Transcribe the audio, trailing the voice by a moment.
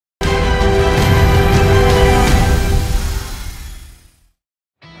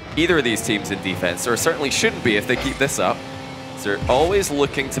either of these teams in defense, or certainly shouldn't be if they keep this up. So they're always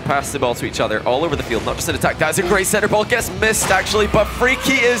looking to pass the ball to each other all over the field, not just in attack. That's a great center ball, gets missed actually, but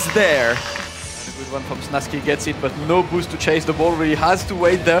Freaky is there. A good one from Snaski, gets it, but no boost to chase the ball, really has to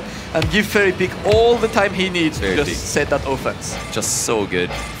wait there and give Fairy Peak all the time he needs to just set that offense. Just so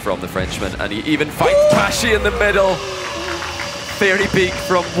good from the Frenchman, and he even finds Pashy in the middle. Fairy Peak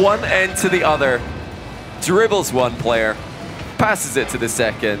from one end to the other, dribbles one player, passes it to the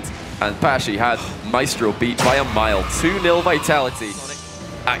second, and Pashy had Maestro beat by a mile. 2-0 Vitality.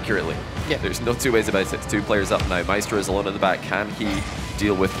 Accurately. Yeah. There's no two ways about it. It's 2 players up now. Maestro is alone in the back. Can he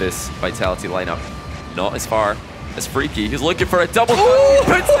deal with this Vitality lineup? Not as far as Freaky. He's looking for a double. He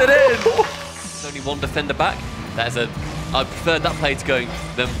puts it in! There's only one defender back. That is I preferred that play to going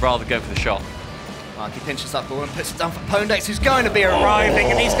than rather going for the shot. He pinches that ball and puts it down for Pondex, who's going to be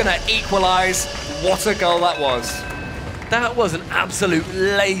arriving, and he's going to equalise. What a goal that was. That was an absolute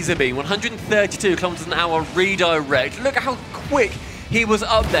laser beam. 132 kilometers an hour redirect. Look at how quick he was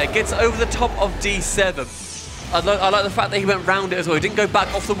up there. Gets over the top of D7. I like the fact that he went round it as well. He didn't go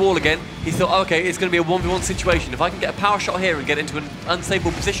back off the wall again. He thought, okay, it's going to be a 1v1 situation. If I can get a power shot here and get into an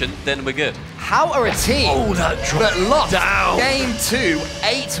unstable position, then we're good. How are a team that lost game 2,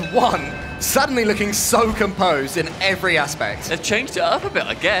 8-1, suddenly looking so composed in every aspect? They've changed it up a bit,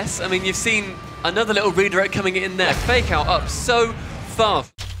 I guess. I mean, you've seen another little redirect coming in there. Fake out up so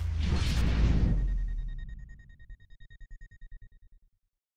fast.